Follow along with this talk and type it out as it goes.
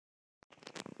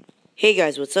Hey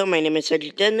guys, what's up? My name is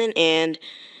Cedric Denman, and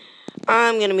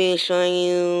I'm gonna be showing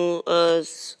you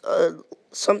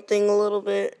something a little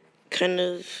bit kind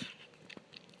of.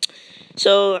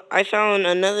 So I found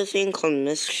another thing called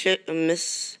Mischief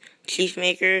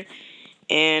Maker,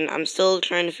 and I'm still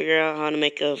trying to figure out how to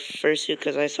make a fursuit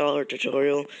because I saw her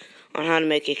tutorial on how to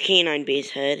make a canine base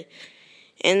head.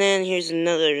 And then here's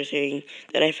another thing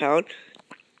that I found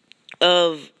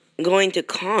of going to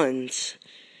cons.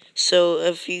 So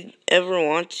if you ever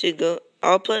want to go,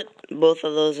 I'll put both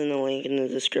of those in the link in the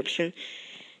description.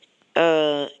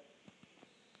 Yeah,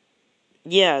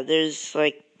 there's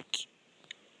like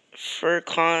fur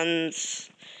cons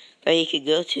that you could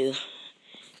go to,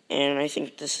 and I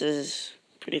think this is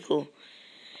pretty cool.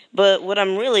 But what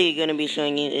I'm really going to be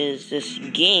showing you is this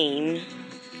game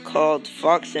called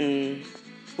Fox and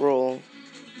Roll.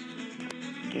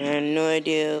 And I have no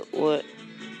idea what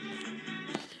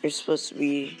you're supposed to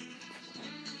be.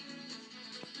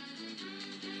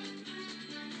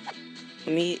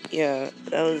 Yeah,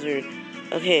 that was weird.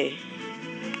 Okay.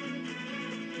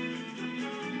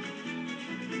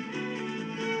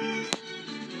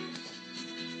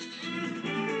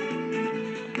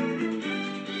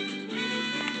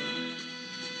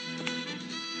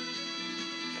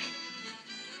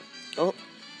 Oh,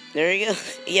 there you go.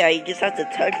 Yeah, you just have to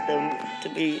touch them to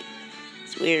be.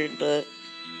 It's weird, but.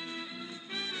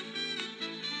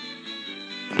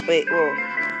 Wait, whoa.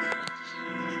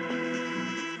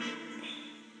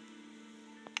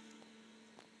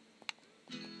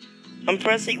 I'm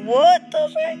pressing. What the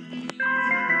frick?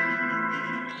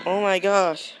 Oh my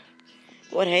gosh.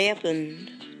 What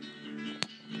happened?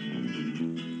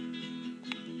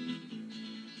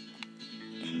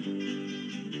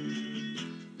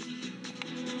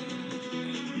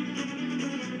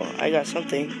 Oh, I got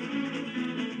something.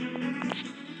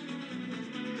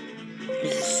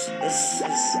 This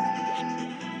is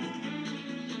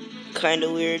kind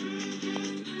of weird,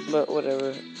 but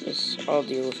whatever. I'll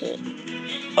deal with it.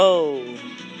 Oh,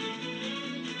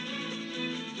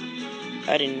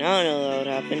 I did not know that would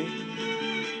happen.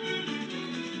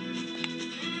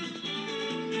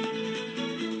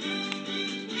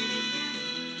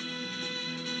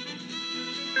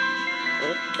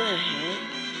 What the heck?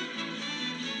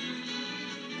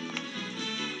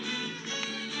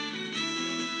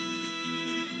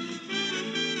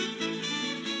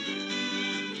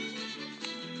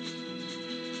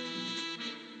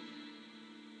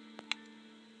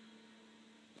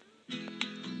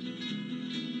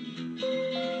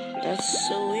 That's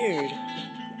so weird.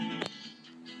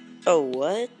 Oh,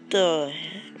 what the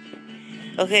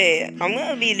heck? Okay, I'm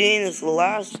gonna be doing this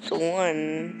last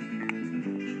one.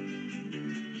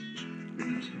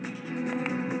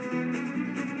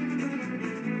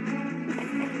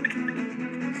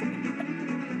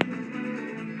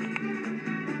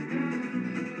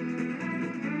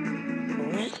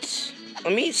 What?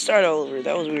 Let me start all over.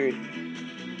 That was weird.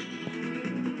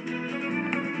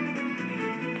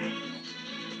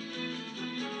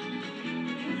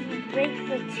 Break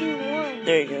the 2-1.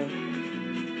 There you go.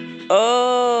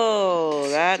 Oh,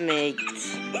 that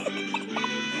makes.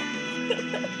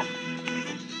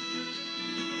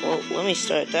 Well, let me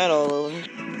start that all over.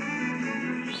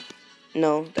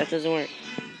 No, that doesn't work.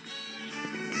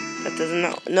 That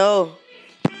doesn't. No.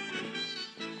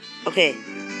 Okay.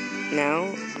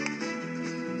 Now.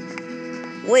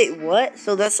 Wait, what?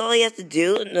 So that's all you have to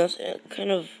do? No,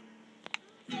 kind of.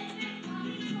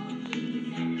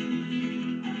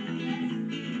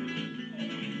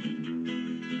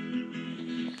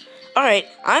 Alright,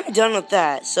 I'm done with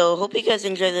that. So, hope you guys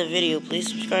enjoyed the video. Please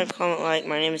subscribe, comment, like.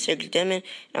 My name is Cedric Denman,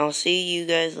 and I'll see you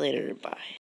guys later. Bye.